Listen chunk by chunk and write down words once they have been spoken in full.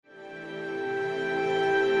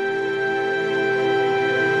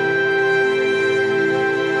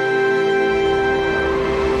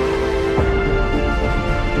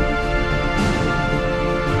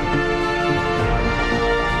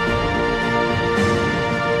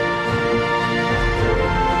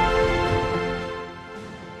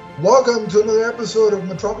Welcome to another episode of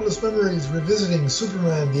Metropolis Memories revisiting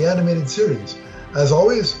Superman the Animated Series. As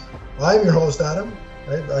always, I'm your host, Adam,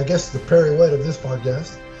 I guess the Perry White of this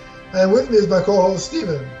podcast. And with me is my co-host,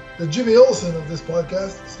 Steven, the Jimmy Olsen of this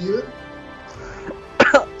podcast. Steven?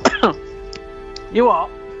 You are?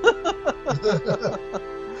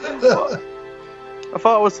 I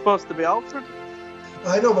thought it was supposed to be Alfred.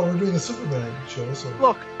 I know, but we're doing a Superman show, so...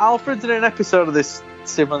 Look, Alfred's in an episode of this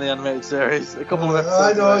Superman the Animated Series. A couple of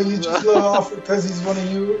episodes. I know, you just love Alfred because he's one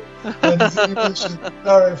of you. And he's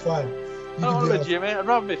Alright, fine. I don't want to be Jimmy. I'd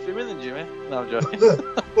rather be Jimmy than Jimmy. No, I'm joking.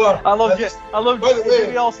 Well, I love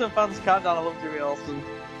Jimmy Olsen fans count down. I love Jimmy Olsen.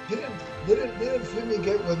 Didn't Flemmy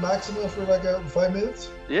get with Maxima for like 5 minutes?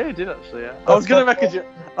 Yeah, he did actually. Yeah. I was gonna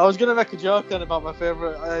make a joke then about my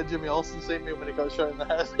favourite Jimmy Olsen scene when he got shot in the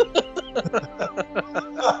head.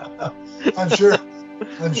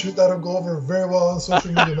 I'm sure that'll go over very well on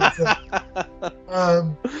social media. My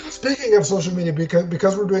friend. Speaking of social media,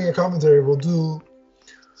 because we're doing a commentary, we'll do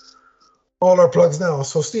all our plugs now.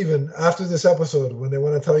 So, Steven, after this episode, when they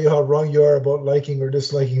want to tell you how wrong you are about liking or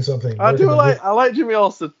disliking something, I like Jimmy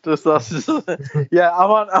Olsen. Yeah, I'm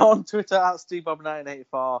on Twitter at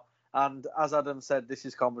SteveBob1984, and as Adam said, this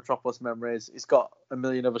is called Metropolis Memories. He's got a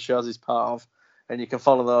million other shows he's part of, and you can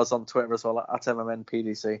follow those on Twitter as well at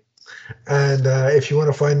MMNPDC. And if you want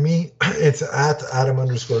to find me, it's at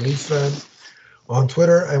Adam_LeafsFan on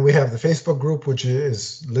Twitter, and we have the Facebook group, which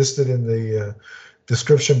is listed in the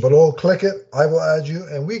description below. Click it, I will add you,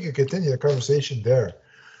 and we can continue the conversation there.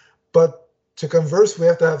 But to converse, we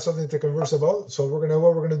have to have something to converse about. So what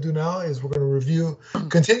we're gonna do now is we're gonna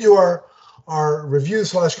continue our review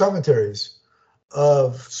 / commentaries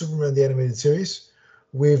of Superman the Animated Series.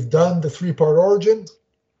 We've done the 3-part origin.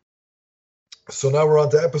 So now we're on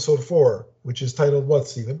to episode 4, which is titled what,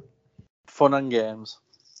 Stephen? Fun and Games.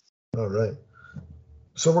 All right.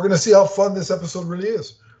 So we're gonna see how fun this episode really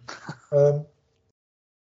is.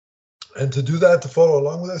 And to do that, to follow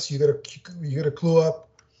along with us, you gotta queue up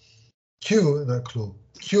your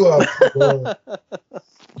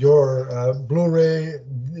Blu-ray,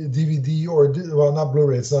 DVD, or not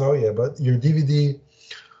Blu-ray, it's not out yet, but your DVD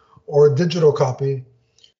or digital copy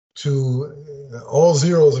to all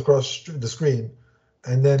zeros across the screen,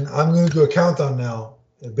 and then I'm going to do a countdown now.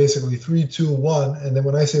 Basically 3, 2, 1, and then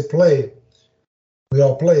when I say play, we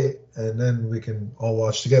all play, and then we can all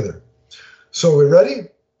watch together. So we ready?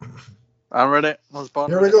 I'm ready.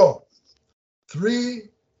 Here we go. 3.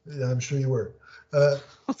 I'm sure you were.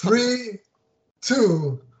 3,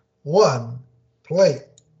 2, 1. Play.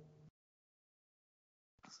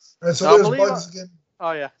 And so there's Bugs again.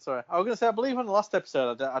 Oh yeah, sorry. I was going to say, I believe on the last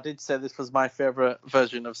episode, I did say this was my favourite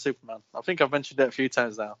version of Superman. I think I've mentioned it a few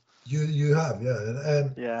times now. You have, yeah,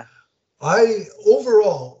 and yeah. I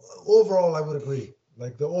overall, I would agree.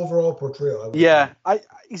 Like the overall portrayal.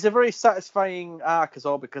 He's a very satisfying arc as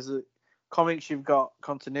well, because of comics, you've got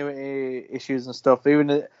continuity issues and stuff.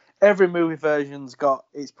 Even every movie version's got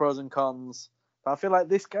its pros and cons. But I feel like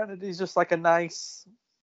this kind of is just like a nice.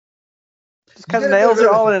 Just kind of nails it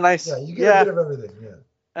all in a nice. Yeah, you get a bit of everything.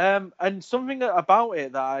 Yeah. And something about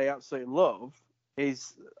it that I absolutely love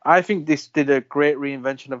is I think this did a great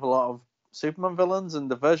reinvention of a lot of Superman villains,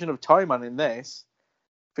 and the version of Toyman in this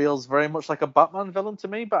feels very much like a Batman villain to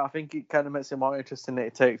me. But I think it kind of makes it more interesting that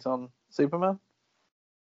it takes on Superman.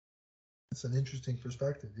 It's an interesting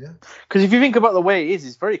perspective, yeah. Because if you think about the way he is,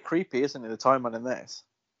 he's very creepy, isn't he? The Toyman in this.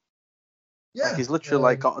 Yeah, like he's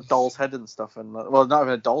literally got a doll's head and stuff, and well, not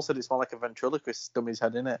even a doll's head. It's more like a ventriloquist dummy's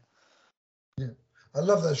head, in it. Yeah, I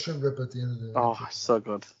love that shirt rip at the end of the. Oh, so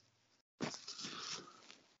good.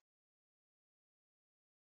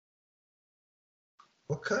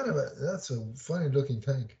 What kind of that's a funny looking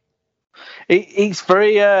tank. It's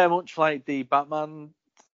very much like the Batman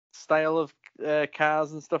style of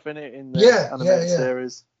cars and stuff in it in the animated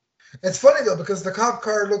series. It's funny though, because the cop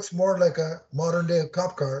car looks more like a modern day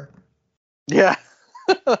cop car. Yeah.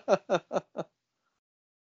 I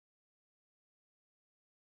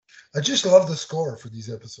just love the score for these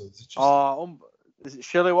episodes. It's just... is it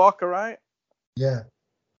Shirley Walker, right? Yeah.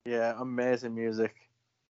 Yeah, amazing music.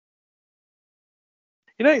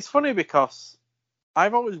 You know, it's funny because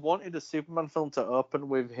I've always wanted a Superman film to open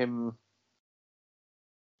with him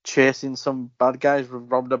chasing some bad guys who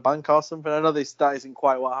robbed a bank or something. I know that isn't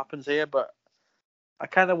quite what happens here, but I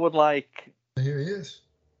kind of would like... Here he is.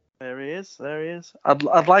 There he is.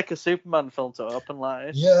 I'd like a Superman film to open like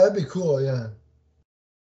this. Yeah, that'd be cool, yeah.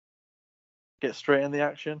 Get straight in the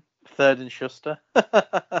action. Third and Schuster.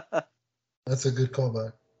 That's a good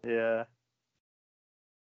callback. Yeah.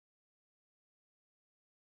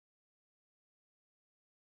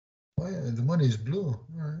 Oh yeah, the money's blue. All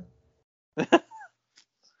right. I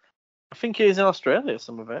think he's in Australia,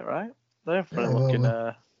 some of it, right? They're funny looking.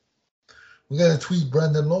 We gotta tweet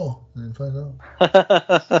Brandon Law and find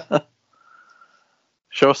out.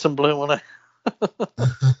 Show some blue money.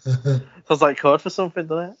 Sounds like code for something,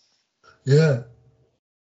 doesn't it? Yeah.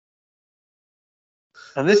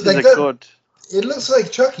 And this is good. It looks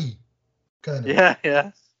like Chucky, kind of.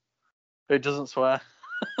 Yeah. It doesn't swear.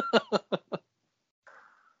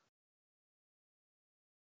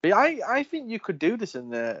 But I think you could do this in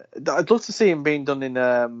there. I'd love to see him being done in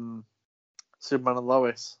Superman and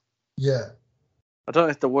Lois. Yeah. I don't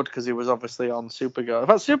know if they would, because he was obviously on Supergirl. In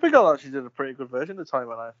fact, Supergirl actually did a pretty good version of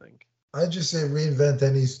Toyman, I think. I just say reinvent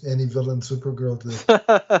any villain Supergirl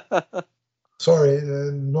to. Sorry,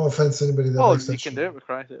 no offense to anybody that likes that. You can do it with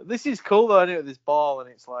Christ. This is cool though, isn't it? This ball, and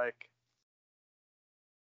it's like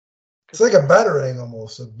a batarang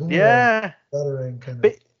almost. A boomerang, batarang kind of.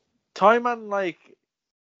 But Toyman, like,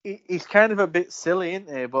 he's kind of a bit silly,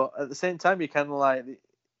 isn't he? But at the same time, you kind of like,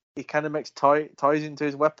 he kind of makes toys into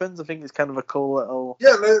his weapons. I think it's kind of a cool little.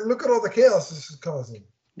 Yeah, look at all the chaos this is causing.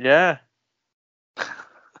 Yeah.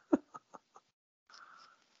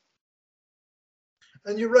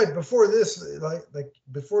 And you're right. Before this, like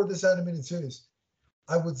before this animated series,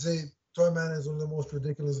 I would say Toyman is one of the most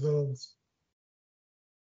ridiculous villains.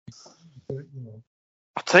 You know.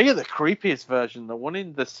 I'll tell you the creepiest version. The one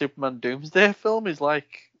in the Superman Doomsday film is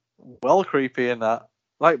like well creepy in that.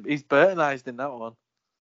 Like, he's Burtonized in that one.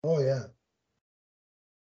 Oh yeah.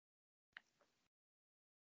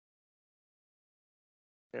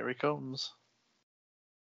 Here he comes.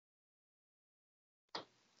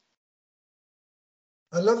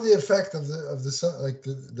 I love the effect of the sound, like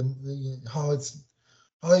the how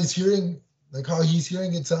he's hearing, like how he's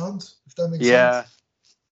hearing it sounds. If that makes sense.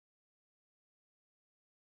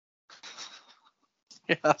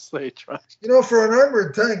 Yeah, that's really trash. You know, for an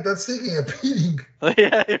armored tank, that's taking a beating.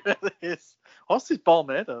 Yeah, it really is. What's this ball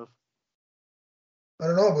made of? I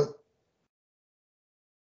don't know, but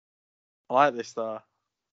I like this though.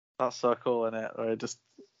 That's so cool, isn't it? Where he just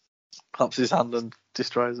claps his hand and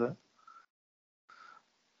destroys it.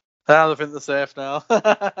 I think they're safe now.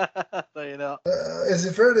 No, you know. Is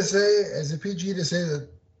it fair to say, is it PG to say that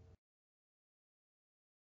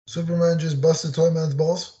Superman just busted Toyman's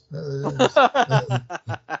balls?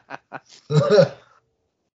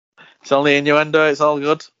 It's only innuendo. It's all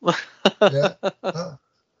good. Yeah,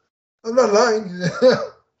 I'm not lying.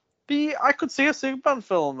 I could see a Superman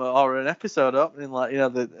film or an episode opening like,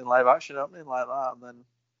 the in live action opening like that, and then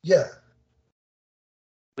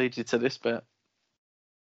lead you to this bit.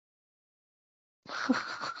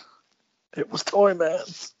 It was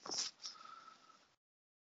Toyman.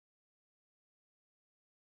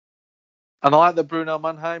 And I like that Bruno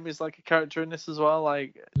Mannheim is like a character in this as well.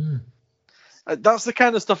 Like, that's the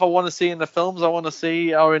kind of stuff I want to see in the films. I want to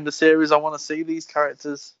see, or in the series, I want to see these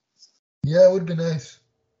characters. Yeah, it would be nice.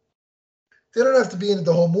 They don't have to be in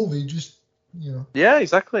the whole movie. Just, Yeah,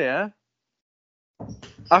 exactly. Yeah.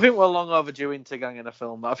 I think we're long overdue Intergang in a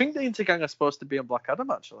film. I think the Intergang are supposed to be on Black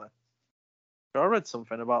Adam, actually. I read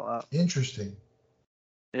something about that. Interesting.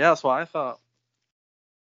 Yeah, that's what I thought.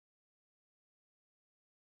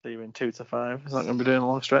 See you in 2 to 5. He's not going to be doing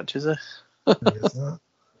long stretches, is he? I guess not.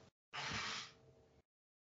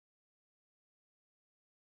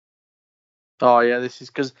 Oh yeah, this is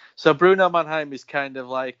because Bruno Mannheim is kind of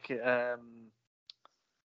like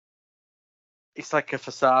it's like a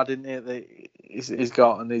facade, isn't it? That he's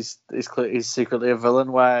got, and he's secretly a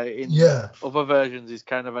villain. Where in other versions, he's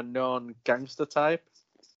kind of a known gangster type.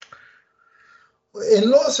 In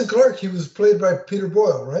Lois and Clark, he was played by Peter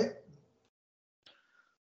Boyle, right?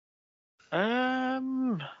 I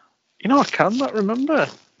cannot remember.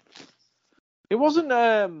 It wasn't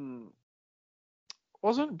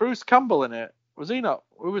Bruce Campbell in it? Was he not?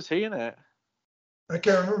 Who was he in it? I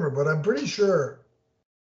can't remember, but I'm pretty sure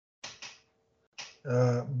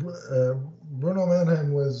Bruno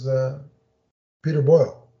Mannheim was Peter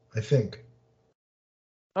Boyle, I think.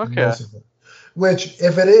 Okay. Which,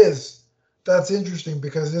 if it is, that's interesting,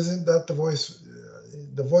 because isn't that the voice?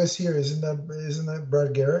 The voice here isn't that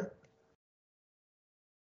Brad Garrett?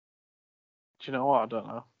 Do you know what? I don't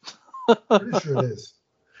know. Pretty sure it is.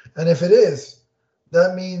 And if it is,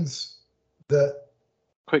 that means that.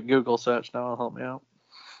 Quick Google search now will help me out.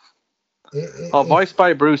 Voiced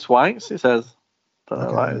by Bruce Wanks, it says. Don't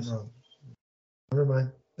know what it is. Never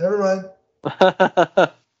mind.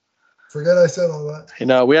 Forget I said all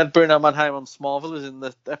that. We had Bruno Mannheim on Smallville, who's in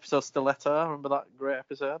the episode Stiletto. Remember that great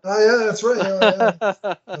episode? Oh, yeah, that's right.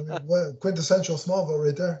 Yeah. Quintessential Smallville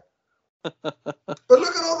right there. But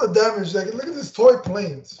look at all the damage. Look at this toy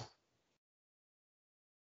planes.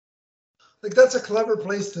 Like that's a clever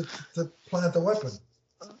place to plant a weapon.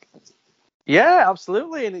 Yeah,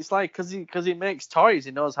 absolutely, and it's like because he makes toys,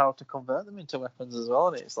 he knows how to convert them into weapons as well,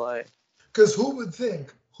 and it's like Because who would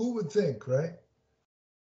think, right?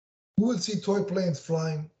 Who would see toy planes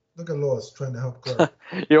flying? Look at Lois trying to help Clark.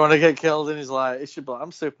 you want to get killed, and he's like, "It should be like,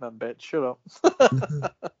 I'm Superman, bitch, shut up."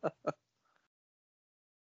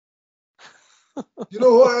 You know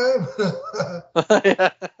who I am? Yeah.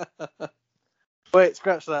 Wait,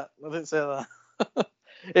 scratch that. I didn't say that.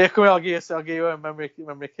 Here, come here. I'll give you a memory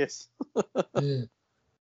kiss. Yeah.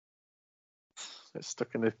 It's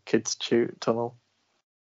stuck in a kid's tunnel.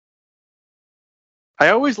 I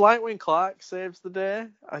always like when Clark saves the day.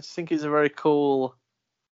 I just think he's a very cool.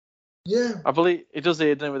 Yeah. I believe he does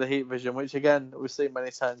it with the heat vision, which again we've seen many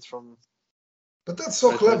times from. But that's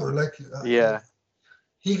so clever. Like, yeah.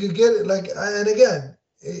 He could get it. Like, and again,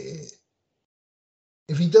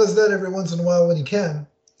 if he does that every once in a while when he can,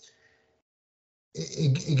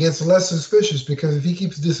 it gets less suspicious because if he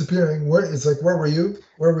keeps disappearing, where were you?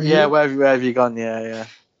 Where were you? Yeah, where have you gone? Yeah.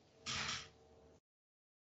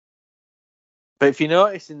 But if you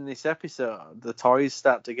notice in this episode, the toys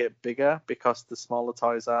start to get bigger because the smaller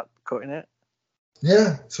toys aren't cutting it.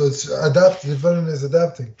 Yeah, so it's adapted. The villain is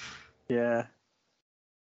adapting. Yeah.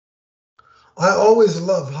 I always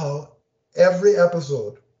love how every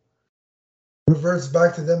episode reverts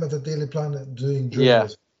back to them at the Daily Planet doing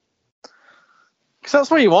journalism. Because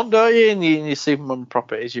that's what you want, don't you, in your Superman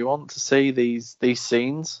properties? You want to see these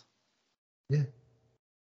scenes. Yeah.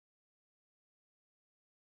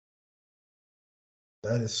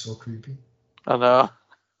 That is so creepy. I know.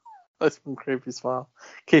 That's some creepy smile.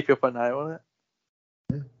 Keep you up at night, won't it?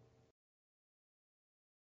 Yeah.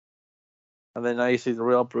 And then now you see the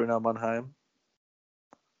real Bruno Mannheim.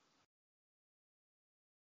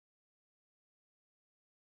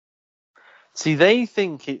 See, they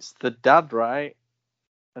think it's the dad, right?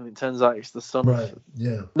 And it turns out it's the son Right. of...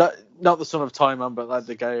 Yeah. Not the son of Toyman, but like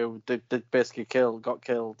the guy who did basically got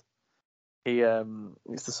killed.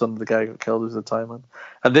 It's the son of the guy who got killed who's the Toyman.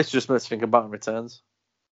 And this just makes me think of Batman Returns.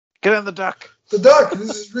 Get in the duck! The duck!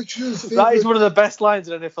 This is Rick Shoe's favorite. That is one of the best lines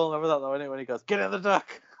in any film ever, though, isn't it? When he goes, get in the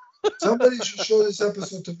duck! Somebody should show this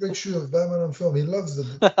episode to Rick Shoe of Batman on Film. He loves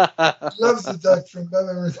the duck from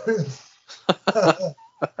Batman Returns.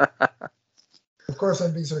 Of course,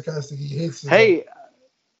 I'm being sarcastic. He hates the duck.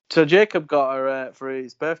 So Jacob got for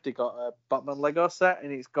his birthday got a Batman Lego set,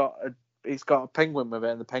 and he's got a penguin with it,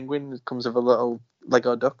 and the penguin comes with a little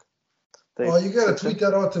Lego duck. Oh, you gotta tweet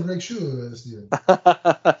that out to Rick Shoe, Steven. Take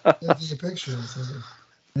a picture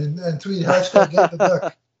and tweet hashtag get the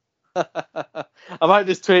duck. I might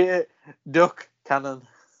just tweet it, duck cannon.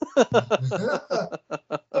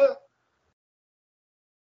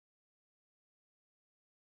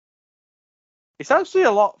 It's actually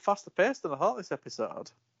a lot faster paced than I thought this episode.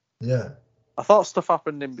 Yeah. I thought stuff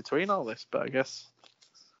happened in between all this, but I guess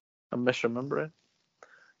I'm misremembering.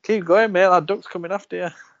 Keep going, mate. That duck's coming after you.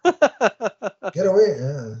 Get away.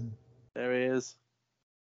 Yeah. There he is.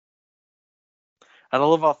 And I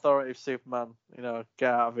love authoritative Superman. Get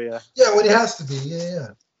out of here. Yeah, when he has to be. Yeah.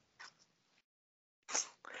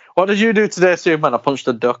 What did you do today, Superman? I punched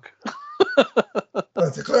a duck.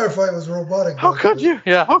 Well, to clarify, it was robotic. How could you?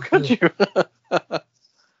 Yeah, how could you?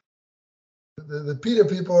 The PETA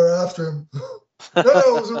people are after him. No,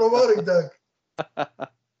 it was a robotic duck.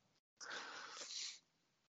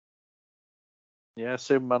 Yeah,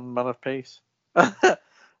 Superman, man of peace. And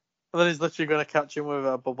then he's literally going to catch him with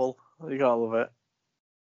a bubble. You gotta love it.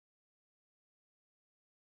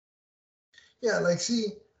 Yeah, like, see,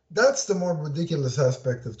 that's the more ridiculous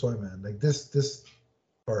aspect of Toyman. Like this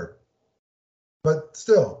part. But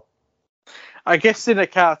still. I guess in a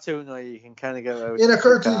cartoon, though, you can kind of get away with it. In a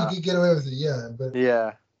cartoon, you can get away with it, yeah. But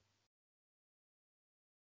yeah.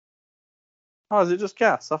 Oh, is it just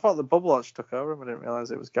gas? I thought the bubble arch took over and I didn't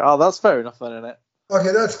realise it was gas. Oh, that's fair enough then, isn't it?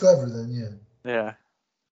 Okay, that's clever then, yeah. Yeah.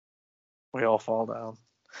 We all fall down.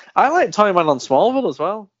 I like Toyman on Smallville as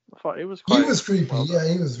well. I thought he was quite... He was creepy, yeah,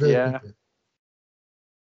 he was very creepy.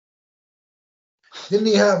 Didn't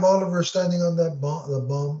he have Oliver standing on that the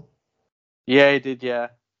bomb? Yeah, he did, yeah.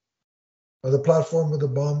 Or the platform with the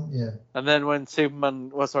bomb, yeah. And then when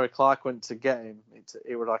Clark went to get him,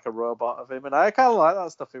 he was like a robot of him. And I kind of like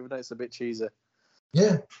that stuff, even though it's a bit cheesy.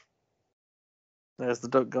 Yeah. There's the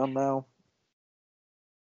duck gone now.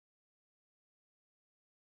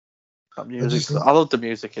 That music. I love the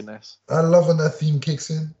music in this. I love when that theme kicks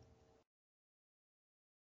in.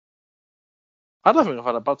 I don't think I've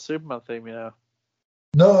had a bad Superman theme,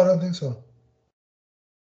 No, I don't think so.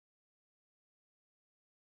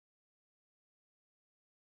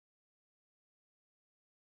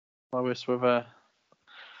 Lois with a.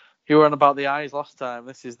 You were on about the eyes last time.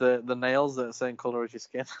 This is the nails that are the same colour as your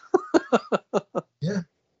skin. Yeah.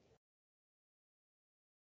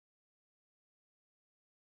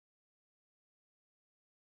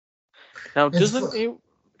 Now, doesn't he?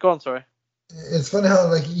 Go on, sorry. It's funny how,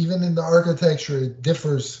 like, even in the architecture, it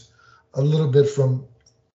differs a little bit from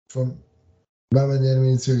Batman the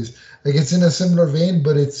Animated Series. Like, it's in a similar vein,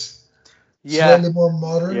 but it's slightly more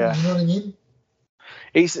modern. Yeah. You know what I mean?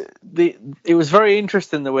 It was very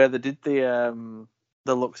interesting the way they did the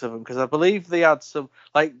looks of them, because I believe they had some,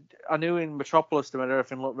 like, I knew in Metropolis they made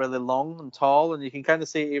everything look really long and tall, and you can kind of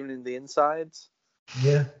see it even in the insides.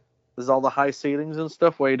 Yeah. There's all the high ceilings and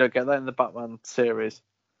stuff where you don't get that in the Batman series.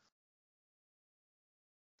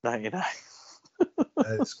 99.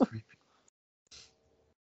 That is creepy.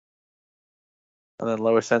 And then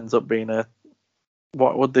Lois ends up being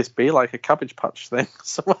what would this be, like a Cabbage Patch thing?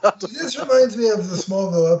 This reminds me of the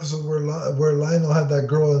Smallville episode where Lionel had that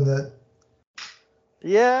girl in that.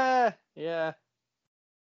 Yeah.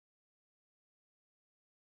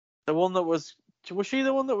 The one that was she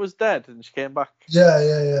the one that was dead and she came back? Yeah.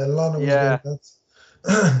 Lana was going nuts.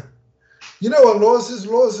 You know what Lois is?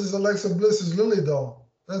 Lois is Alexa Bliss's Lily doll.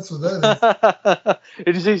 That's what that is.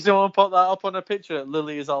 Did you see someone put that up on a picture?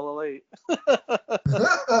 Lily is all elite.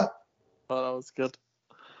 Oh, that was good.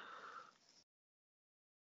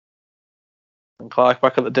 And Clark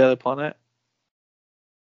back at the Daily Planet.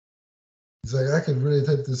 He's like, I could really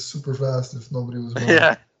type this super fast if nobody was around.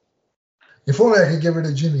 Yeah. If only I could give it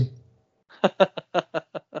to Jimmy.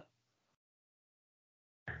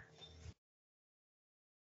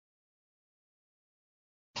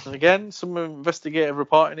 And again, some investigative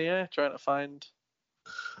reporting here, trying to find.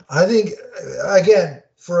 I think, again,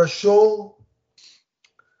 for a show,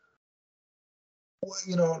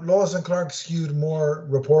 you know, Lois and Clark skewed more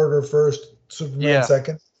reporter first, Superman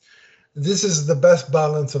second. This is the best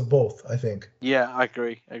balance of both, I think. Yeah, I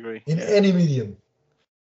agree. In any medium.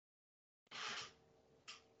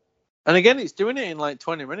 And again, it's doing it in like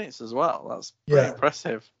 20 minutes as well. That's pretty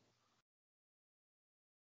impressive.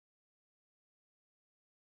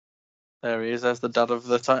 There he is. There's the dad of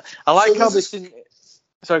the time. I like how this.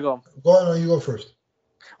 Sorry, go on. Go on, you go first.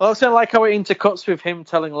 Well, I was saying, like how it intercuts with him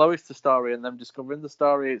telling Lois the story and them discovering the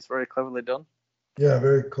story. It's very cleverly done. Yeah,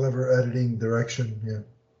 very clever editing direction. Yeah.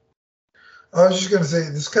 I was just going to say,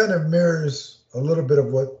 this kind of mirrors a little bit of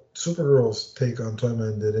what Supergirl's take on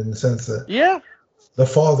Toyman did, in the sense that the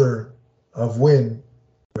father of Winn,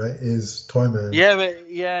 right, is Toyman.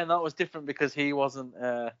 Yeah, and that was different because he wasn't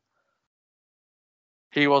a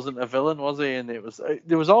villain, was he? And it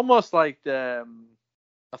was almost like I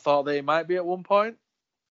thought that he might be at one point.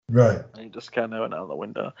 Right. And he just kind of went out the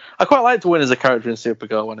window. I quite liked Winn as a character in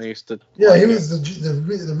Supergirl when I used to. Yeah, he was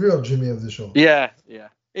the real Jimmy of the show. Yeah.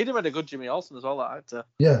 He'd have made a good Jimmy Olsen as well, that actor.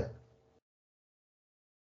 Yeah.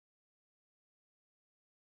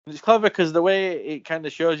 It's clever because the way it kind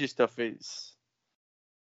of shows you stuff, it's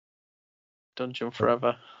Dungeon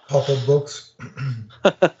Forever. Pop-up books.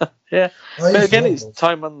 Yeah. But again, it's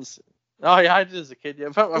Toyman's. Oh, yeah, I did as a kid. Yeah,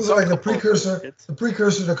 it was like the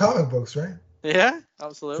precursor to comic books, right? Yeah,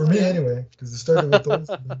 absolutely. For me, anyway, because it started with those.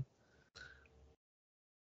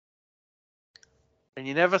 And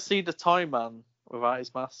you never see the Toyman without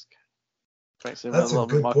his mask. Makes him That's a little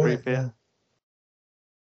bit more creepier. Yeah.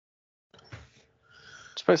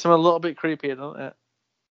 Just makes him a little bit creepier, doesn't it?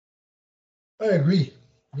 I agree.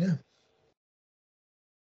 Yeah.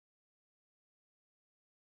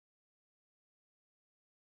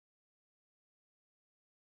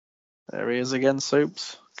 There he is again,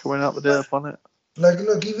 Soups, coming out the Daily Planet. Like,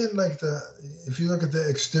 look, even like if you look at the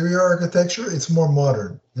exterior architecture, it's more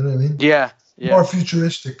modern. You know what I mean? Yeah. More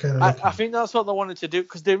futuristic kind of. I think that's what they wanted to do,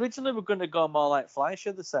 because they originally were going to go more like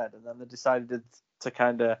Fleischer, they said, and then they decided to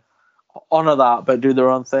kind of honor that but do their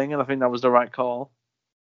own thing, and I think that was the right call.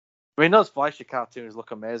 I mean, those Fleischer cartoons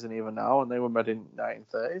look amazing even now, and they were made in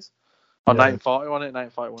 1930s. Or 1940, wasn't it?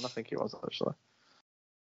 1941, I think it was, actually.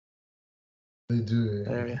 They do.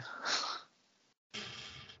 Yeah.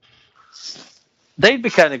 They'd be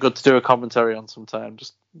kind of good to do a commentary on sometime.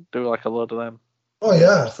 Just do like a load of them. Oh,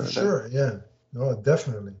 yeah, for sure. Yeah. No,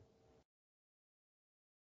 definitely.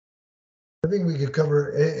 I think we could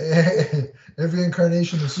cover every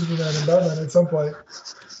incarnation of Superman and Batman at some point.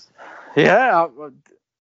 Yeah, I've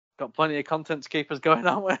got plenty of content to keep us going,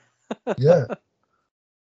 aren't we? Yeah.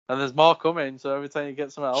 And there's more coming, so every time you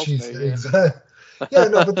get something else. Exactly. Yeah,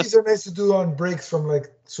 no, but these are nice to do on breaks from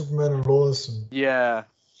like Superman and Lois and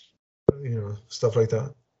stuff like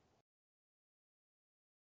that.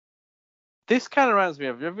 This kind of reminds me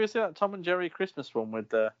of. Have you ever seen that Tom and Jerry Christmas one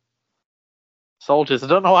with Soldiers. I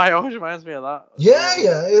don't know why it always reminds me of that.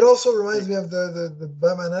 Yeah. It also reminds me of the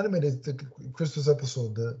Batman animated the Christmas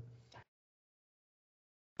episode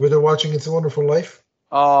where they're watching It's a Wonderful Life.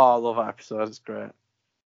 Oh, I love that episode. It's great.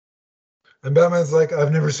 And Batman's like,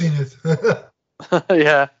 I've never seen it.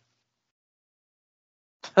 Yeah.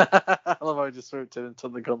 I love how he just swooped in and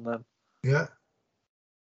took the gun then. Yeah.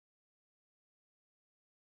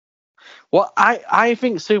 Well, I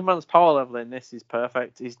think Superman's power level in this is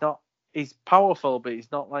perfect. He's powerful, but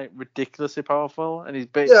he's not like ridiculously powerful, and he's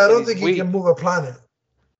big. Yeah, I don't think he can move a planet.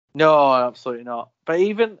 No, absolutely not. But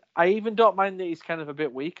I even don't mind that he's kind of a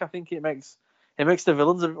bit weak. I think it makes the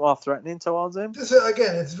villains a bit more threatening towards him.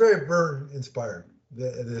 Again, it's very Byrne inspired.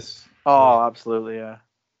 This. Oh, absolutely, yeah.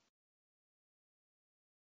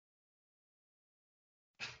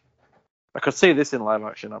 I could see this in live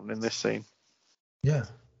action happening, this scene. Yeah.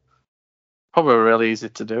 Probably really easy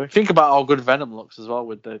to do. Think about how good Venom looks as well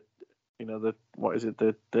with the what is it,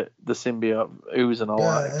 the symbiote ooze and all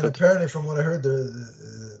that. Yeah, and apparently from what I heard,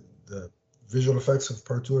 the visual effects of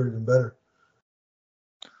part 2 are even better.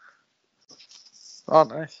 Oh,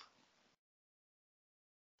 nice.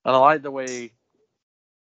 And I like the way he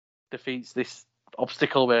defeats this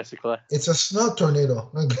obstacle, basically. It's a snot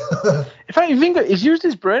tornado. In fact, you think he's used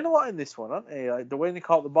his brain a lot in this one, hasn't he? Like the way they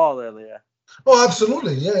caught the ball earlier. Oh,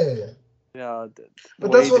 absolutely. Yeah. Yeah,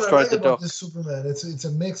 but that's what I like about this Superman. It's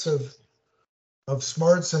a mix of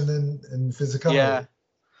smarts and physicality. Yeah,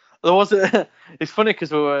 there was it's funny because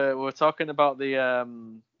we were talking about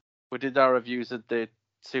we did our reviews of the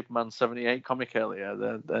Superman 78 comic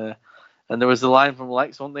earlier, and there was a line from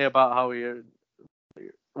Lex, wasn't there, about how you're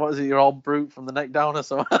you're all brute from the neck down or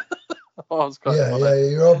something. You're all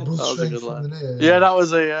brute strength from the neck. Yeah, that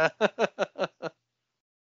was a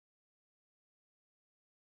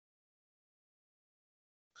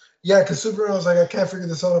Yeah, because Superman was like, I can't figure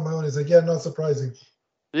this out on my own. He's like, yeah, not surprising.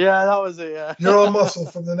 Yeah, that was it, yeah. You're all muscle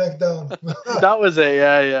from the neck down. That was it,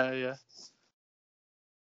 yeah.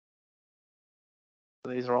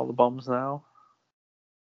 These are all the bombs now.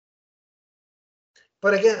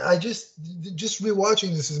 But again, I just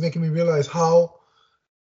rewatching this is making me realize how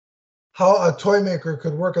a toy maker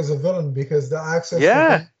could work as a villain, because the access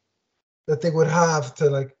that they would have to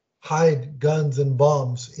like hide guns and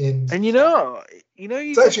bombs in. And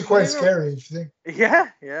it's actually quite scary if you think.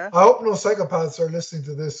 Yeah. I hope no psychopaths are listening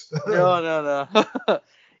to this. No.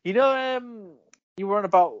 We were on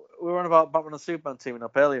about Batman and Superman teaming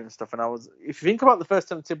up earlier and stuff, and if you think about the first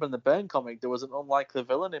time Superman the Byrne comic, there was an unlikely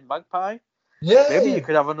villain in Magpie. Yeah. Maybe you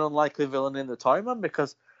could have an unlikely villain in the Toyman,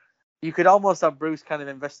 because you could almost have Bruce kind of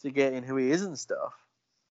investigating who he is and stuff.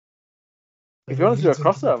 If you wanted to do a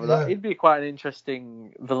crossover, that he'd be quite an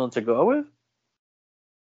interesting villain to go with.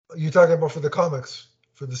 You're talking about for the comics,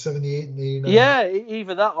 for the 78 and 89? Yeah,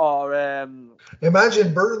 either that or...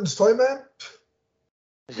 Imagine Burton's Toyman?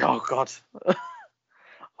 Oh, God.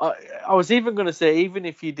 I was even going to say, even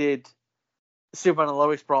if you did Superman and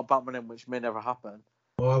Lois brought Batman in, which may never happen,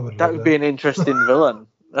 that would be an interesting villain.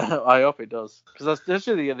 I hope it does. Because that's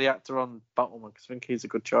really the actor on Batwoman, because I think he's a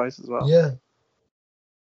good choice as well. Yeah.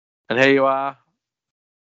 And here you are.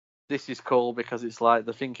 This is cool because it's like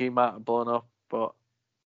they think he might have blown up, but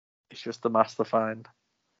it's just the master find.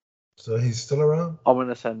 So he's still around?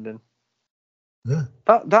 Ominous ending. Yeah.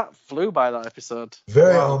 That flew by, that episode.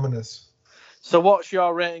 Very ominous. So what's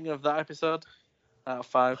your rating of that episode out of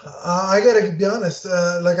 5? I gotta be honest.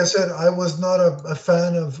 Like I said, I was not a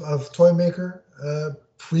fan of Toymaker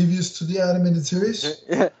previous to the animated series.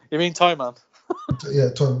 You mean Toyman?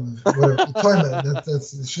 Yeah, Toyman. That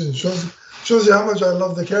shows you how much I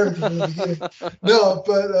love the character from the beginning. No,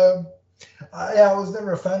 but I was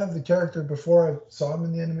never a fan of the character before I saw him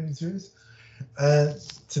in the animated series, and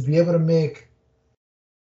to be able to make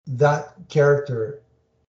that character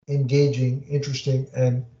engaging, interesting,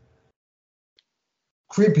 and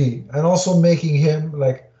creepy, and also making him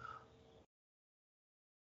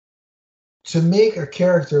to make a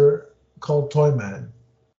character called Toyman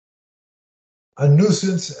a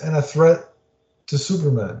nuisance and a threat to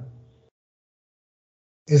Superman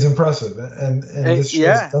is impressive, and this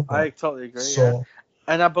show's done that. I totally agree. So,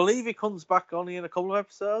 and I believe he comes back only in a couple of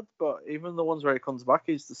episodes, but even the ones where he comes back,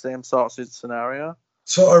 it's the same sort of scenario.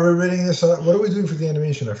 So are we rating this? What are we doing for the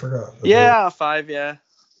animation? I forgot. Yeah, 5. Yeah.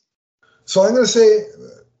 So I'm gonna say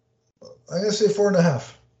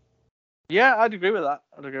 4.5. Yeah, I'd agree with that.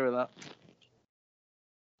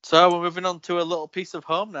 So we're moving on to a little piece of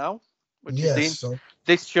home now, which is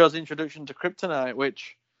this show's introduction to Kryptonite,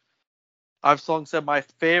 which I've long said my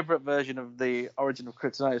favourite version of the origin of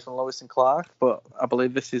Kryptonite is from Lois and Clark, but I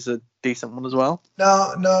believe this is a decent one as well.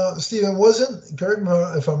 Now, Stephen, correct me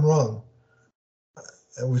if I'm wrong,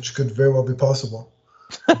 which could very well be possible.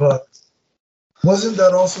 But wasn't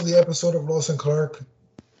that also the episode of Lois and Clark?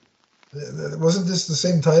 Wasn't this the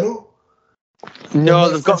same title? No,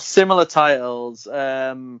 they've got similar titles.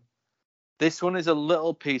 This one is A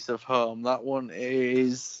Little Piece of Home. That one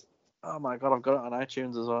is... Oh my god, I've got it on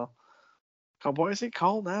iTunes as well. God, what is it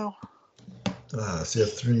called now? So you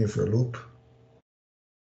have 3 for a loop.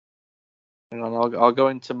 Hang on, I'll go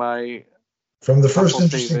into my... From the first Apple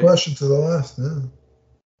interesting TV. question to the last, yeah.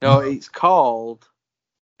 No, it's called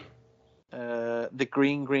The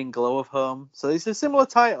Green Glow of Home. So it's a similar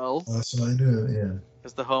title That's what I knew, yeah.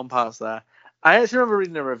 as the home parts there. I actually remember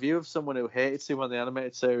reading a review of someone who hated Superman the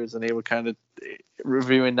Animated Series, and he was kind of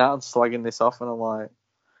reviewing that and slagging this off, and I'm like,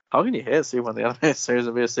 how can you hate Superman the Animated Series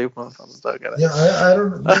and be a Superman fan? I just don't get it. Yeah, I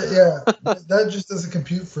don't. Yeah, that just doesn't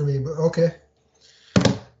compute for me. But okay,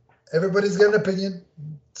 everybody's got an opinion.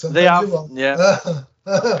 Sometimes They have, you're wrong. yeah.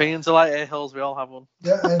 Opinions are like a-holes, we all have one.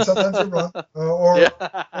 Yeah, and sometimes you're wrong.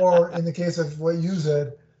 Or in the case of what you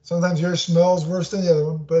said, sometimes yours smells worse than the other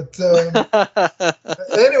one. But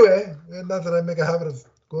anyway, not that I make a habit of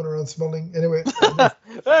going around smelling. Anyway,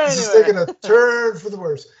 this is taking a turn for the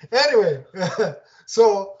worse. Anyway,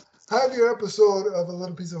 so have your episode of A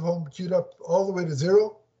Little Piece of Home queued up all the way to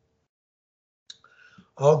 0.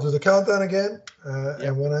 I'll do the countdown again.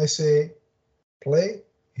 And when I say play,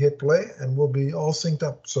 hit play, and we'll be all synced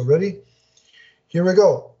up. So ready? Here we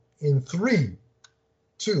go. In 3,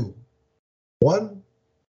 2, 1,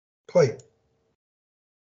 play.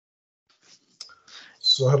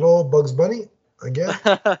 So hello, Bugs Bunny, again.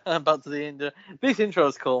 Back to the intro. This intro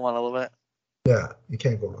is cool, man. I love it. Yeah, you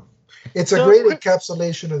can't go wrong. It's a great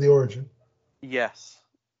encapsulation of the origin. Yes.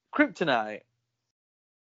 Kryptonite.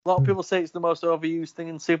 A lot of people say it's the most overused thing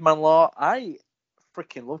in Superman lore. I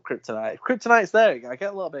freaking love Kryptonite. If Kryptonite's there, I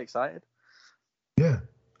get a little bit excited. Yeah,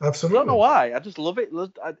 absolutely. I don't know why. I just love it.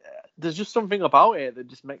 There's just something about it that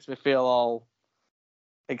just makes me feel all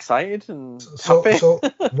excited and happy.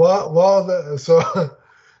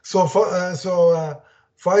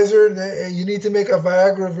 Pfizer, you need to make a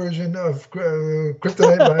Viagra version of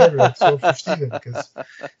Kryptonite Viagra. So for Steven, because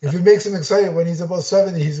if it makes him excited when he's about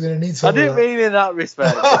 70, he's going to need some. I didn't mean in that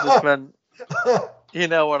respect. I just meant, you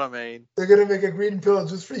know what I mean. They're going to make a green pill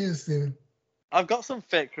just for you, Steven. I've got some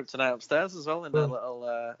fake Kryptonite upstairs as well in a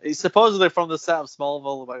little. It's supposedly from the set of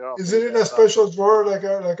Smallville. Is it in a special drawer like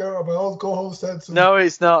my old co-host had? No,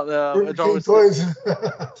 it's not. A drawer with toys.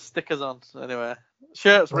 Stickers on. Anyway,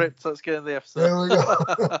 shirt's ripped. Let's get in the episode. There we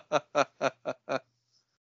go.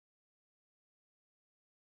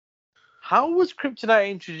 How was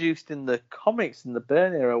Kryptonite introduced in the comics in the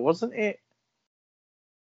Byrne era? Wasn't it?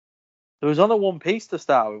 There was on a One Piece to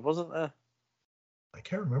start with, wasn't there? I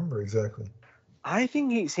can't remember exactly. I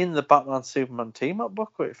think it's in the Batman Superman team-up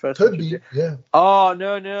book where it first could be, yeah. Oh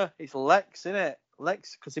no, it's Lex, isn't it?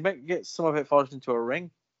 Lex, because he gets some of it forged into a ring.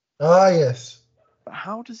 Ah, yes. But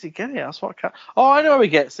how does he get it? That's what. Oh, I know how he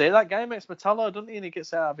gets it. That guy makes Metallo, doesn't he? And he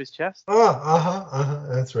gets it out of his chest.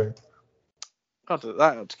 That's right. God,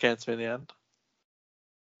 that came to me in the end.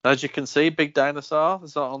 As you can see, big dinosaur.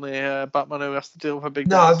 There's not only Batman who has to deal with a big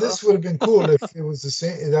dinosaur. No, this would have been cool if it was the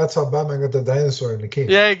same. That's how Batman got the dinosaur in the cave.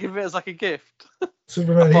 Yeah, give it as like a gift.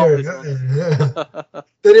 Superman here.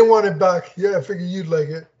 They didn't want it back. Yeah, I figured you'd like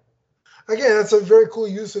it. Again, that's a very cool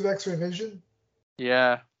use of X-ray vision.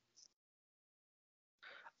 Yeah.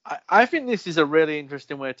 I think this is a really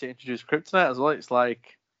interesting way to introduce Kryptonite as well. It's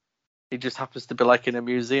like it just happens to be like in a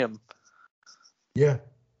museum. Yeah.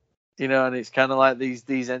 You know, and it's kind of like these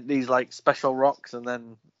like special rocks, and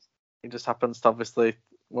then it just happens to obviously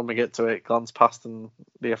when we get to it, glance past and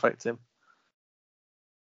be affect him.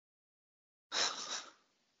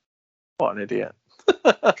 What an idiot!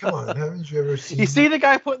 Come on, haven't you ever seen? You see the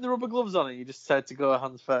guy putting the rubber gloves on, and you just said to go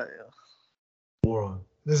hands first. Moron!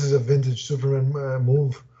 This is a vintage Superman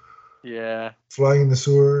move. Yeah. Flying in the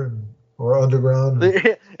sewer or underground.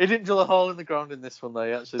 He didn't drill a hole in the ground in this one, though.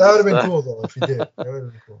 Actually, that would have been cool though if he did. That would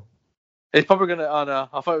have been cool. He's probably gonna. Oh no,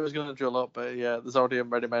 I thought he was gonna drill up, but yeah, there's already a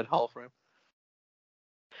ready-made hole for him.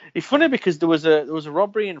 It's funny because there was a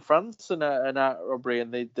robbery in France and an art robbery,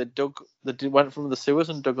 and they went from the sewers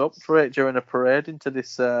and dug up for it during a parade into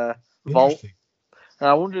this vault. And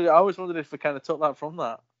I always wondered if they kind of took that from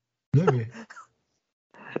that. Maybe.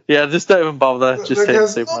 Yeah, just don't even bother. Just hit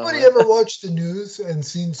has Superman. Nobody ever watched the news and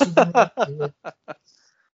seen Superman?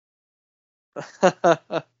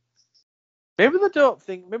 Maybe they don't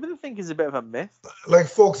think. Maybe they think he's a bit of a myth. Like,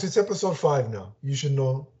 folks, it's episode 5 now. You should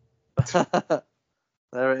know.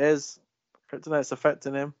 There it is. Kryptonite's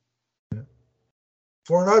affecting him. Yeah.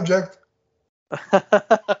 Foreign object. They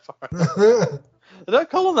don't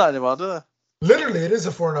call him that anymore, do they? Literally, it is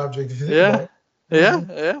a foreign object if you think Yeah, about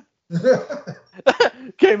yeah. it.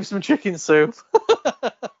 Gave him some chicken soup.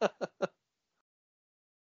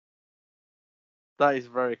 That is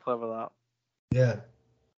very clever. That Yeah.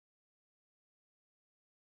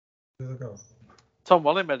 Here we go. Tom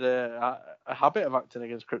Welling made a habit of acting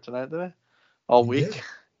against Kryptonite, didn't he? All He week, did.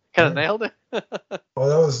 kind of Yeah. nailed it. Oh,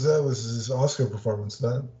 that was his Oscar performance.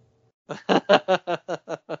 That.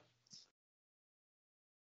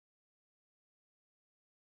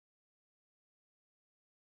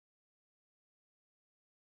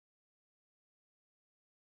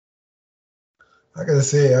 I gotta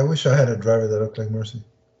say, I wish I had a driver that looked like Mercy.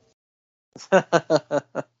 You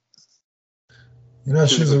know,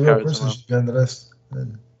 She's she a was good a real character, person. man. She'd be on the list.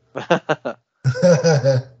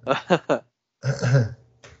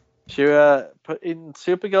 She put in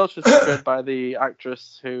Supergirl. She was portrayed by the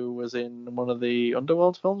actress who was in one of the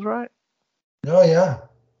Underworld films, right? Oh yeah.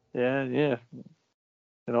 Yeah. You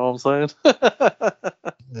know what I'm saying?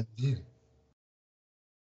 Indeed.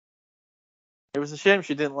 It was a shame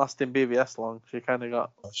she didn't last in BVS long. She kind of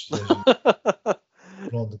got. Oh, she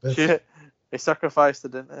blown the bits. They sacrificed her,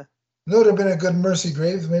 didn't they? You know, would have been a good Mercy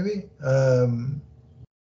Graves, maybe.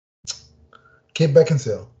 Kate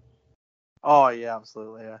Beckinsale. Oh yeah,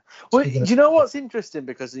 absolutely. Yeah. Well, do Speaking of, you know what's interesting?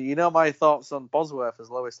 Because you know my thoughts on Bosworth as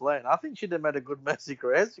Lois Lane. I think she'd have made a good Mercy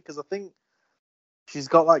Graves because I think she's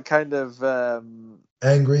got that kind of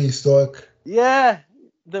angry, stoic. yeah,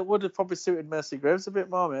 that would have probably suited Mercy Graves a bit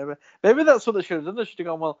more. Maybe that's what they should have done. They should have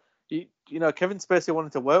gone, well, you know, Kevin Spacey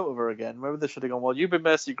wanted to work with her again. Maybe they should have gone, well, you be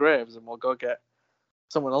Mercy Graves and we'll go get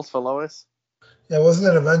someone else for Lois. Yeah,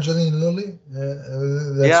 wasn't it Evangeline Lilly?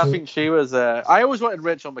 Yeah, I think she was. I always wanted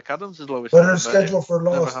Rachel McAdams as Lois. But her schedule for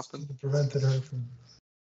never Lost happened. prevented her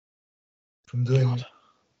from doing it.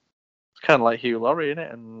 It's kind of like Hugh Laurie, isn't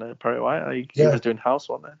it? And Perry White. He was doing House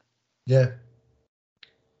one then. Yeah.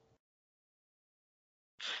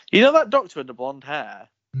 You know that doctor with the blonde hair?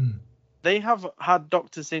 Hmm. They have had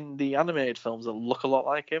doctors in the animated films that look a lot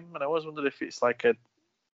like him, and I always wondered if it's like a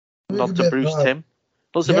nod to Bruce Timm.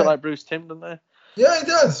 Looks a bit like Bruce Timm, doesn't they? Yeah, he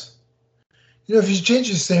does. You know, if he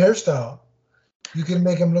changes the hairstyle, you can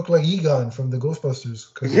make him look like Egon from the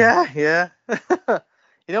Ghostbusters. Yeah.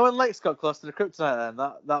 You know when Lex got close to the Kryptonite,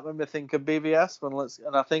 then that made me think of BVS when Lex,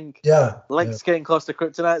 and I think Lex getting close to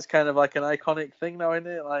Kryptonite is kind of like an iconic thing now, isn't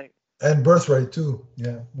it? Like. And Birthright too,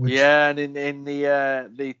 yeah. And in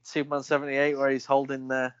the Superman 78 where he's holding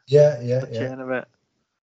the chain of it.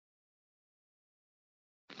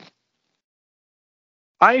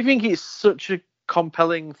 I think it's such a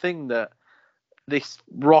compelling thing that this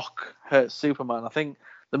rock hurts Superman. I think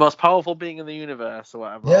the most powerful being in the universe or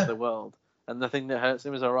whatever, of the world, and the thing that hurts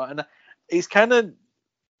him is a rock. And it's kind of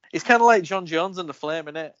like John Jones and the Flame,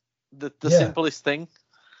 innit? The simplest thing.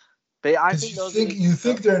 But I think you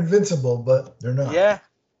think they're invincible, but they're not. Yeah.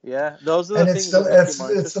 Those are the things.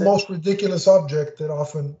 It's the most ridiculous object that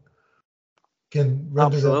often can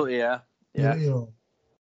render absolutely them. Yeah. You know.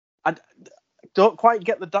 I don't quite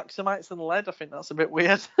get the Daxamites and lead. I think that's a bit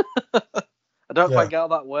weird. I don't quite get how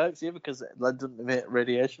that works either because lead doesn't emit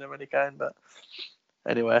radiation of any kind. But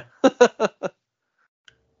anyway.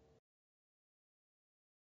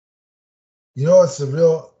 You know what's the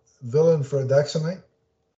real villain for a Daxamite?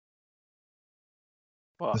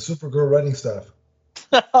 What? The Supergirl writing staff.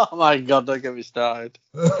 Oh my god, don't get me started.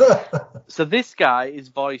 So this guy is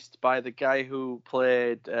voiced by the guy who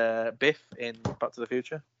played Biff in Back to the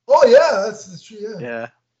Future. Oh yeah, that's true. Yeah.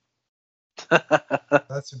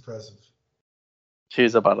 That's impressive.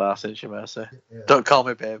 She's a badass, isn't she, Mercy? Yeah. Don't call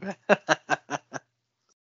me baby.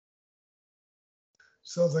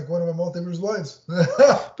 Sounds like one of my multiverse wives.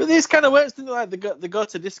 But these kind of works, like they go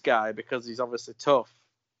to this guy because he's obviously tough,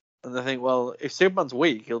 and they think, well, if Superman's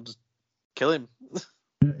weak, he'll just kill him.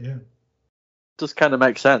 Yeah. Just kind of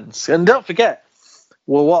makes sense. And don't forget,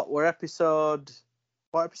 what episode's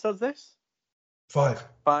this? 5.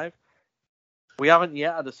 We haven't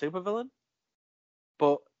yet had a supervillain,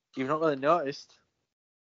 but you've not really noticed.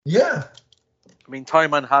 Yeah. I mean,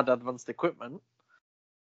 Toyman had advanced equipment,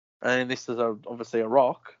 and this is obviously a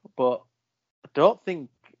rock, but I think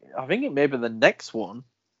it may be the next one,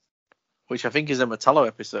 which I think is a Metallo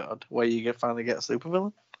episode, where you finally get a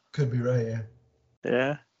supervillain. Could be right, yeah.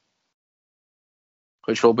 Yeah.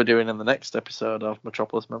 Which we'll be doing in the next episode of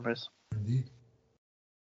Metropolis Memories. Indeed.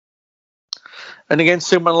 And again,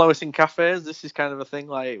 Superman and Lois in cafes. This is kind of a thing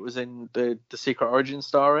like it was in the Secret Origin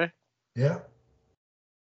story. Yeah.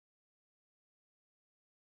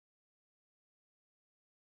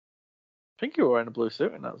 I think you were wearing a blue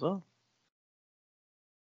suit in that as well.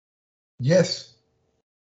 Yes.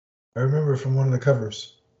 I remember from one of the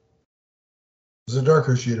covers. It's a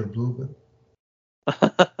darker shade of blue, It's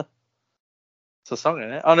a song,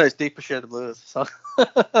 isn't it? Oh no, it's Deeper Shade of Blue. It's a song.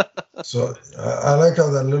 but so I like how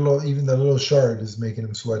that little shard is making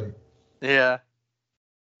him sweaty. Yeah.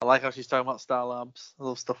 I like how she's talking about Star Labs. I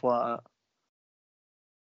love stuff like that.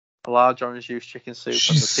 A large orange juice chicken soup.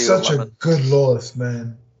 She's such a good Lois,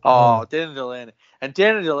 man. Oh, Dana Delaney. And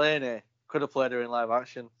Dana Delaney could have played her in live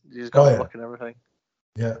action. She's got a look and everything.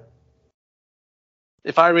 Yeah.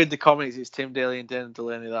 If I read the comics, it's Tim Daly and Dana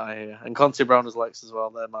Delaney that I hear. And Clancy Brown as Lex as well.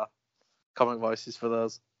 They're my comic voices for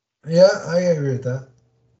those. Yeah, I agree with that.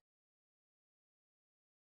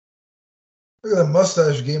 Look at the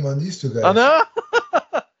mustache game on these two guys. I know.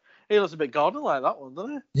 He looks a bit Gordon like that one,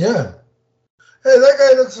 doesn't he? Yeah. Hey, that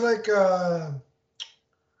guy looks like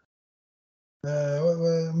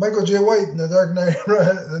Michael J. White in The Dark Knight.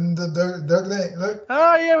 In the Dark Knight. Look.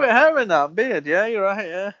 Oh, yeah, with hair and that beard. Yeah, you're right,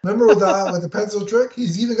 yeah. Remember with the pencil trick?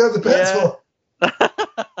 He's even got the pencil.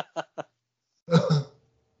 Yeah.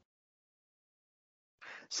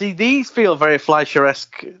 See, these feel very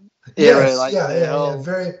Fleischer-esque. Yes, like, yeah.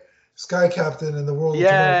 Very Sky Captain in the World of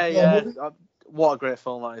Tomorrow. Yeah. What a great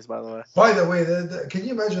film that is, by the way. By the way, can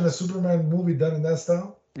you imagine a Superman movie done in that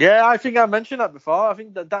style? Yeah, I think I mentioned that before. I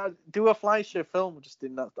think that do a Fleischer film just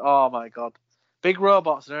in that. Oh my god, big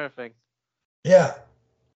robots and everything. Yeah.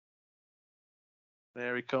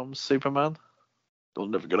 There he comes, Superman. They'll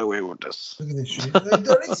never get away with this. Look at this shit.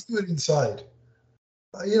 There needs to do it inside.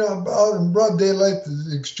 Out in broad daylight,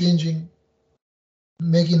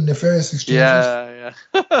 making nefarious exchanges.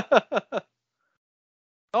 Yeah.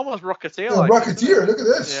 Almost Rocketeer. Rocketeer, look at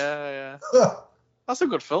this. Yeah. That's a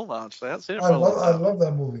good film, actually. I love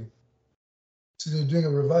that movie. So they're doing a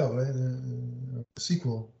revival, right? A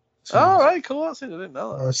sequel. Oh, right, cool. I didn't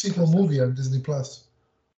know that. Or a sequel movie on Disney Plus.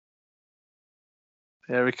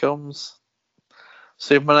 Here he comes.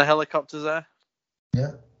 Superman and helicopters there.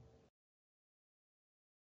 Yeah.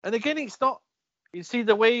 And again, it's not. You see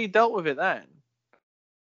the way he dealt with it then.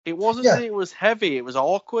 It wasn't that it was heavy, it was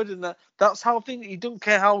awkward, and that's how things. You don't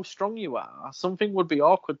care how strong you are. Something would be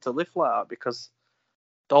awkward to lift like that because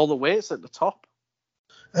all the weight's at the top.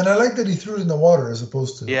 And I like that he threw it in the water as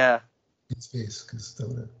opposed to in space, because that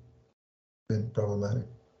would have been problematic.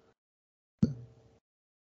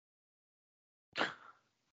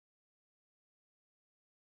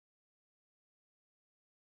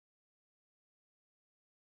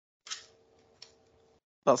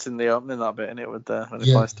 That's in the opening, that bit, and it would when it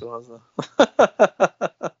flies towards her.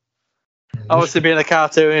 Obviously, being a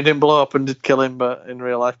cartoon, it didn't blow up and did kill him, but in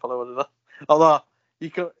real life, probably would have done. Although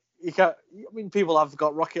you can't. I mean, people have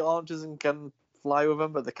got rocket launchers and can fly with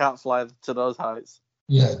them, but they can't fly to those heights.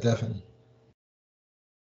 Yeah, definitely.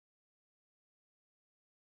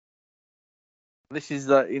 This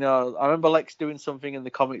is I remember Lex doing something in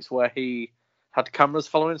the comics where he had cameras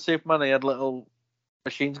following Superman. He had little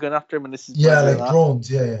machines going after him, and this is like drones.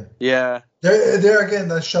 Yeah. There again,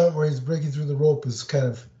 that shot where he's breaking through the rope is kind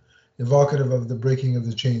of evocative of the breaking of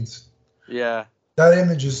the chains. Yeah. That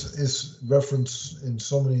image is referenced in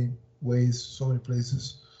so many ways, so many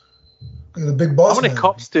places. Look at the big boss man. How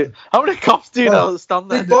many cops do you know that stand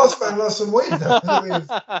there? Big boss man lost some weight now.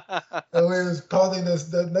 The way he was pounding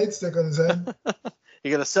that nightstick on his head.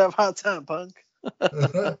 You're gonna serve hard time, punk.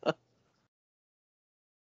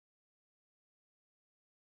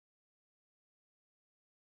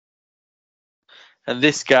 And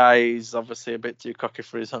this guy is obviously a bit too cocky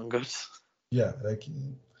for his own good. Yeah,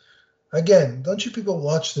 again, don't you people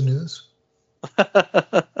watch the news?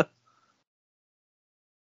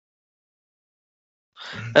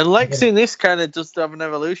 And Lex in this kind of does have an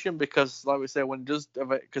evolution because, like we say, when he does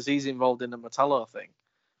have it, because he's involved in the Metallo thing,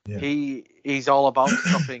 he's all about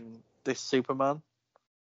stopping this Superman.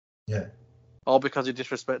 Yeah. All because he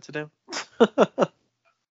disrespected him.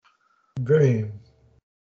 Very,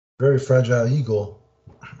 very fragile ego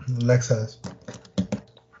Lex has.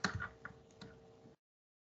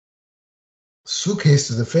 Suitcase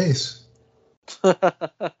to the face. This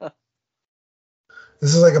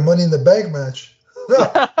is like a Money in the Bank match.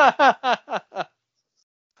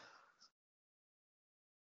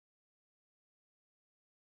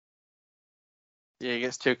 Yeah, he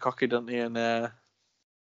gets too cocky, doesn't he? And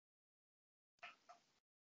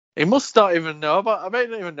he must not even know about. I bet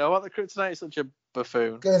he don't even know about the Kryptonite. He's such a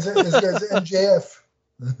buffoon. This guy's MJF.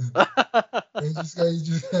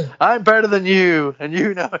 I'm better than you, and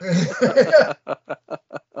you know.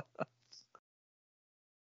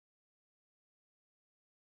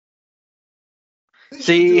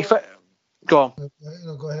 See, go on.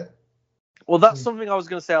 No, go ahead. Well, that's something I was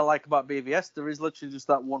going to say I like about BVS. There is literally just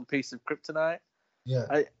that one piece of kryptonite. Yeah.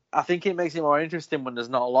 I think it makes it more interesting when there's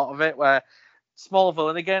not a lot of it, where Smallville,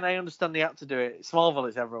 and again, I understand they had to do it. Smallville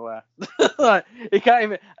is everywhere. Like,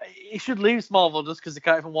 he should leave Smallville just because he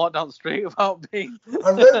can't even walk down the street without being.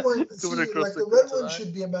 A red one, coming across the red one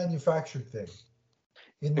should be a manufactured thing.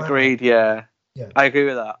 Agreed. Yeah, I agree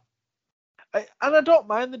with that. And I don't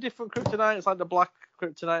mind the different kryptonites, like the black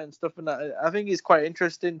kryptonite and stuff, and that. I think it's quite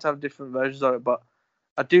interesting to have different versions of it. But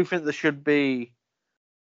I do think there should be.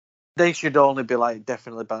 They should only be like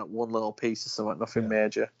definitely about one little piece or something, nothing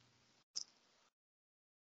major.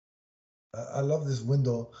 I love this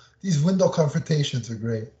window. These window confrontations are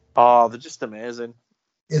great. Oh, they're just amazing.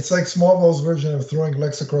 It's like Smallville's version of throwing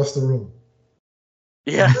Lex across the room.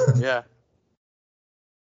 Yeah, yeah.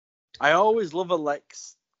 I always love a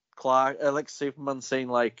Lex Superman scene,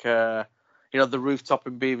 like the rooftop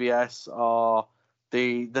in BVS or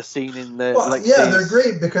the scene in the. They're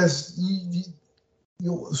great because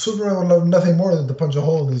Superman would love nothing more than to punch a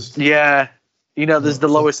hole in his. Yeah, there's the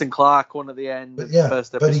Lois and Clark one at the end of the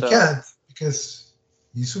first episode. But he can't because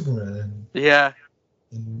he's Superman. I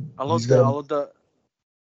love that.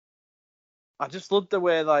 I just love the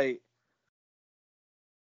way I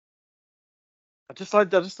just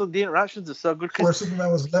the interactions are so good. Where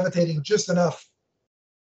Superman was levitating just enough.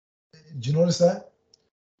 Did you notice that?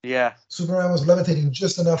 Yeah. Superman was levitating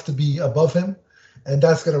just enough to be above him, and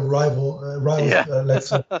that's going to rival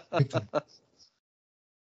Lex.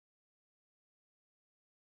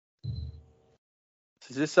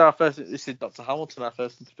 This is Dr. Hamilton, our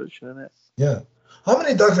first introduction, isn't it? Yeah. How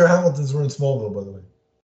many Dr. Hamiltons were in Smallville, by the way?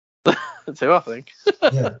 2, I think.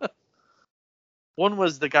 Yeah. One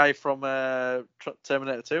was the guy from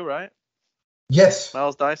Terminator 2, right? Yes.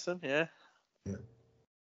 Miles Dyson, yeah.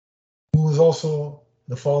 Who was also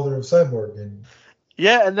the father of Cyborg.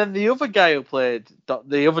 Yeah, and then the other guy who played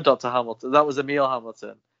the other Dr. Hamilton, that was Emil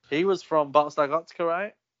Hamilton. He was from Battlestar Galactica,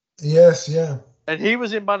 right? Yes, yeah. And he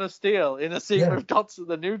was in Man of Steel in a scene with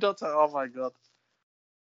the new Doctor. Oh my god!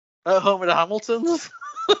 At Home with the Hamiltons.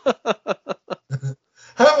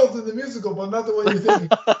 Hamilton the musical, but not the one you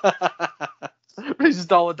think. He's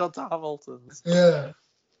just all with Dr. Hamiltons. Yeah.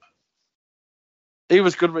 He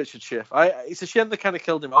was good, Richard Schiff. It's a shame they kind of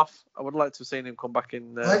killed him off. I would like to have seen him come back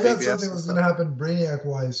in. I thought something was going to happen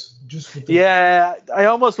Brainiac-wise. I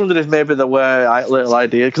almost wondered if maybe there were little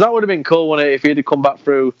ideas, because that would have been cool, wouldn't it, if he'd come back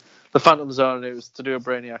through the Phantom Zone and it was to do a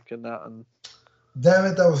Brainiac and that. And damn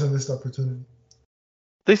it, that was a missed opportunity.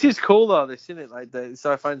 This is cool though. They've seen it like that,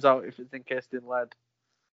 so I finds out if it's encased in lead.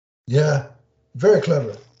 Yeah, very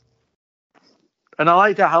clever. And I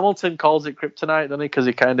like that Hamilton calls it kryptonite, doesn't he? Because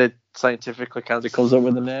he kind of scientifically comes up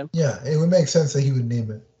with the name. Yeah, it would make sense that he would name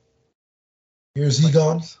it. Here's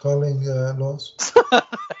Egon calling Lois.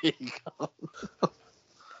 Egon.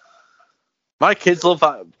 My kids love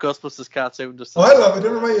that Ghostbusters cartoon. I love it.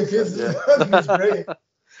 Never mind your kids. Yeah. It's great.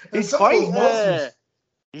 It's quite,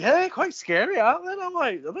 quite scary, aren't they? And I'm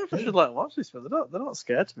like, I don't know if I should watch this one. They're not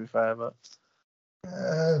scared, to be fair, but.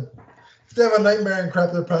 If they have a nightmare and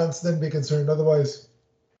crap their pants, then be concerned. Otherwise.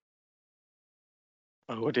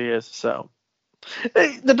 Oh dear. So.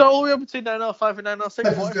 Hey, the all the way up between 905 and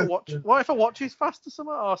 906. What if I watch these fast or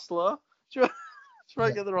something or slow? Should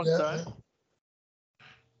I get the wrong time? Yeah.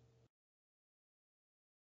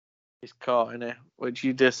 He's caught in it, which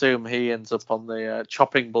you'd assume he ends up on the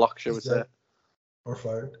chopping block, shall we say? Or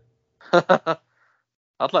fired.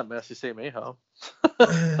 I'd let Mercy see me home.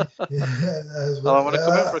 I want to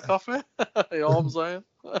come in for a coffee. You know what I'm saying?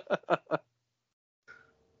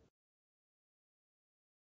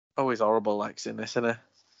 Oh, he's horrible, Lex, in this, isn't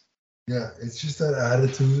he? Yeah, it's just that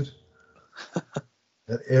attitude,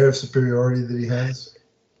 that air of superiority that he has.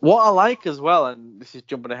 What I like as well, and this is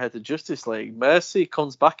jumping ahead to Justice League, Mercy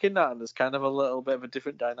comes back in that, and there's kind of a little bit of a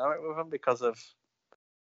different dynamic with him because of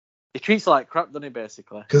he treats her like crap, doesn't he?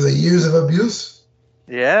 Basically, because of years of abuse.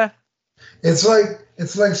 Yeah, it's like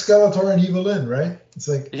Skeletor and Evil Lynn, right? It's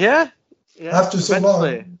like after so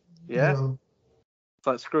long, it's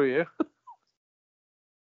like screw you.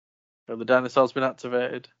 The dinosaur's been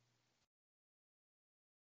activated.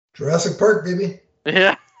 Jurassic Park, baby.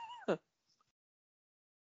 Yeah. Good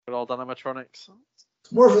old animatronics.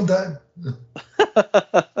 It's Morphin time.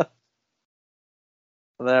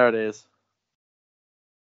 There it is.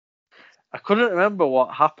 I couldn't remember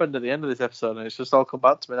what happened at the end of this episode, and it's just all come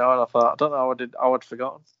back to me now, and I thought, I don't know how I'd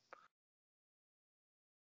forgotten.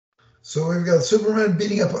 So we've got Superman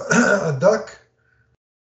beating up a duck.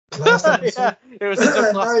 Last episode. Yeah, it was a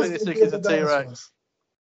duck last week. This week is a T-Rex.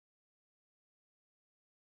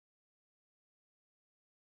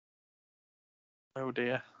 Oh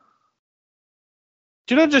dear.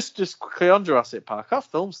 Do you know, just quickly on Jurassic Park, that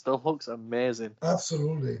film still looks amazing.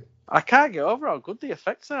 Absolutely. I can't get over how good the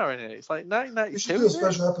effects are in it. It's like 1992. We should do a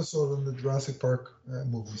special episode on the Jurassic Park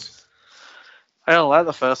movies. I don't like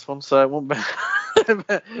the first one, so it won't be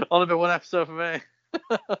only be one episode for me.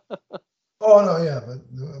 Oh no, yeah,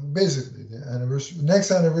 but basically the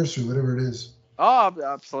next anniversary, whatever it is. Oh,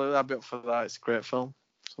 absolutely, I'd be up for that. It's a great film.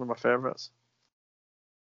 It's one of my favourites.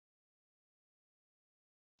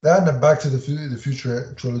 That and the Back to the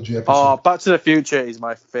Future trilogy episode. Oh, Back to the Future is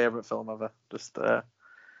my favourite film ever. Just and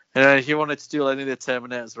if you wanted to do any of the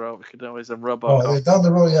Terminators, right, we could always rub on. Oh, down the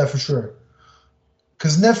road, yeah, for sure.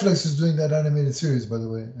 Because Netflix is doing that animated series, by the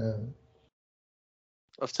way.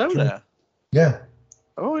 Of Terminator? Yeah.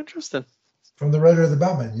 Oh, interesting. From the writer of the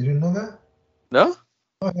Batman. You didn't know that? No?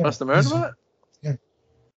 Oh, yeah. Must have heard about it? Yeah.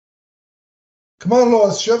 Come on,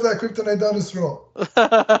 Lois, shove that kryptonite down his throat.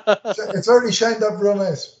 It's already shined up real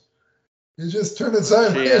nice. You just turn it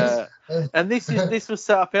sideways. And this was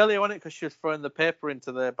set up earlier, wasn't it? Because she was throwing the paper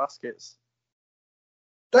into the baskets.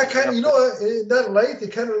 That kind of, in that light,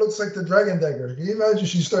 it kind of looks like the Dragon Dagger. Can you imagine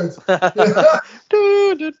she starts? I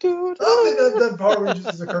don't think that Power Rangers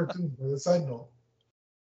is a cartoon, but a side note.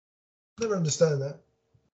 Never understand that.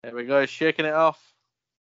 There we go, shaking it off.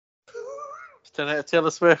 It's turning out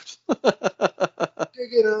Taylor Swift.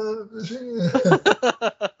 Shake it off.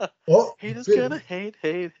 Oh, haters gonna hate.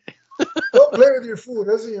 Don't play with your food.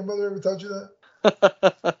 Hasn't your mother ever taught you that?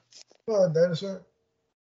 Come on, dinosaur.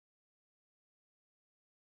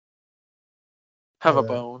 Have a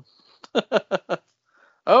bone.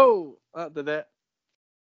 Oh, that did it.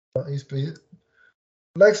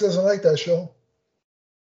 Lex doesn't like that show.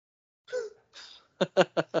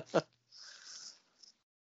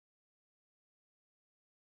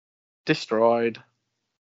 Destroyed.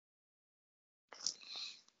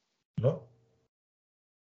 No.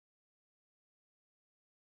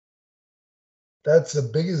 That's the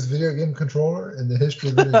biggest video game controller in the history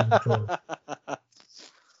of video game controllers.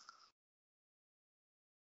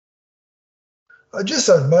 I'm just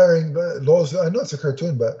admiring Lois. I know it's a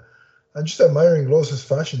cartoon, but I'm just admiring Lois's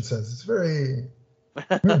fashion sense. It's very,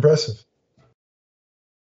 very impressive.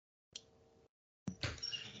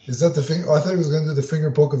 Is that the thing? Oh, I thought he was going to do the finger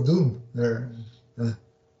poke of doom there. And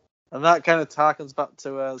that kind of harkens back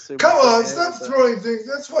to Super. Come on, stop throwing things.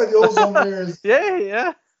 That's why the ozone layer is.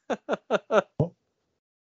 Yeah.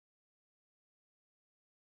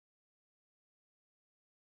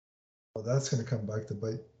 Oh, that's going to come back to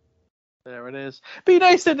bite. There it is. But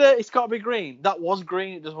they said it's got to be green. That was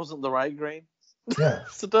green. It just wasn't the right green. Yeah.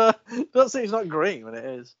 So don't say it's not green when it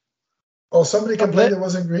is. Oh, somebody complained it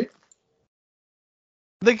wasn't green?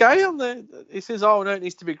 The guy on he says, "Oh no, it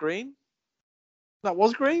needs to be green." That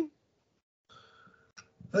was green.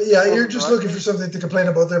 Yeah, you're just looking for something to complain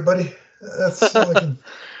about there, buddy. That's all I can.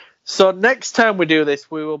 So next time we do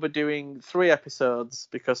this, we will be doing 3 episodes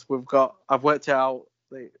because I've worked it out.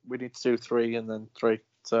 We need to do 3 and then 3.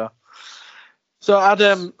 So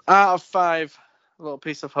Adam, out of 5, a little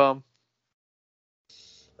piece of home.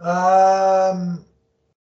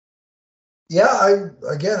 Yeah, I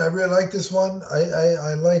really like this one.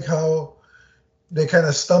 I like how they kind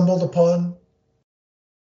of stumbled upon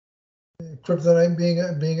Kryptonite being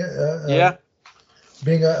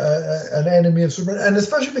an enemy of Superman, and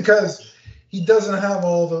especially because he doesn't have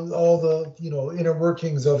all the inner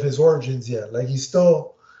workings of his origins yet. Like he's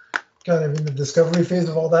still kind of in the discovery phase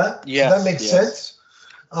of all that. Yeah, so that makes sense.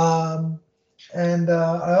 And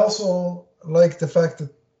I also like the fact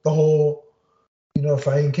that the whole, if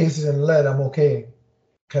I encase it in lead, I'm okay,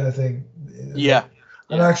 kind of thing. Yeah.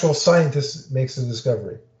 An actual scientist makes the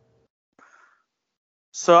discovery.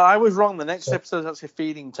 So I was wrong. The next episode is actually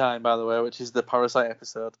Feeding Time, by the way, which is the Parasite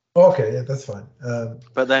episode. Okay, yeah, that's fine.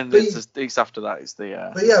 But it's after that. It's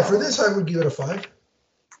the. But yeah, for this, I would give it a 5.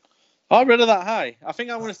 Oh, really that high? I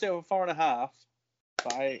think I'm going to stay with 4.5.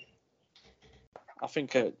 But I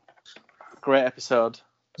think a great episode.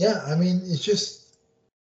 Yeah, I mean, it's just.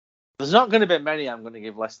 There's not going to be many I'm going to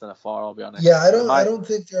give less than a 4. I'll be honest. Yeah, I don't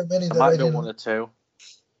think there are many that I didn't 1 or 2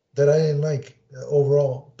 that I didn't like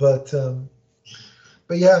overall, but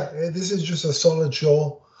yeah, this is just a solid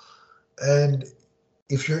show, and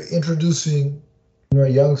if you're introducing a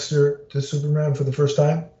youngster to Superman for the first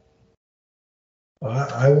time,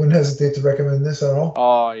 I wouldn't hesitate to recommend this at all.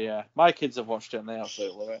 Oh yeah, my kids have watched it and they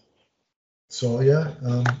absolutely love it. So yeah,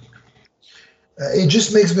 it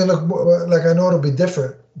just makes me look more, like I know it'll be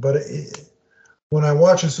different, but when I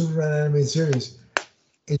watch a Superman animated series,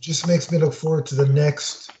 it just makes me look forward to the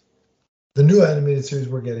new animated series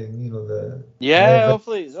we're getting.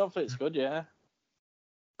 Hopefully it's good. Yeah,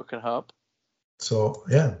 we can hope. So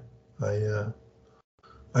yeah,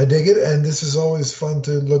 I dig it, and this is always fun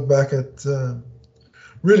to look back at.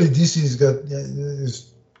 Really, DC's got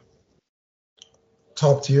is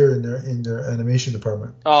top tier in their animation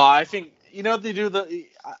department. Oh, I think they do the.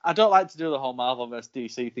 I don't like to do the whole Marvel vs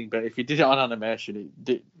DC thing, but if you did it on animation,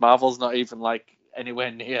 Marvel's not even like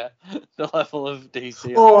anywhere near the level of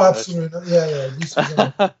DC. Oh, absolutely, yeah,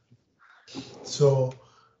 DC's so,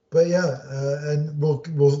 but yeah, and we'll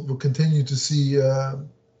continue to see.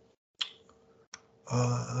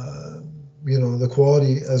 The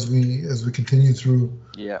quality as we continue through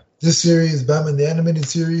this series, Batman the Animated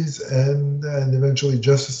Series, and eventually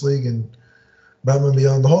Justice League and Batman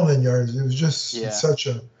Beyond the whole 9 yards. It was just such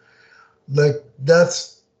a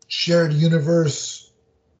that's shared universe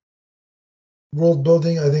world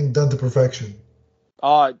building, I think, done to perfection.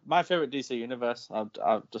 Oh, my favorite DC universe.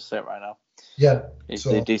 I'll just say it right now. Yeah, it's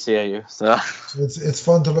the DCAU. So it's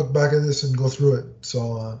fun to look back at this and go through it.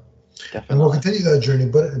 So definitely. And we'll continue that journey.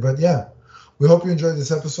 But yeah, we hope you enjoyed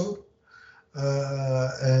this episode.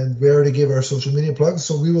 And we already gave our social media plugs,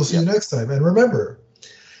 so we will see you next time. And remember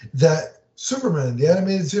that Superman, the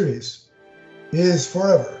animated series, is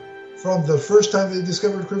forever. From the first time they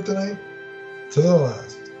discovered kryptonite to the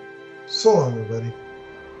last. So long, everybody.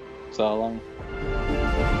 So long.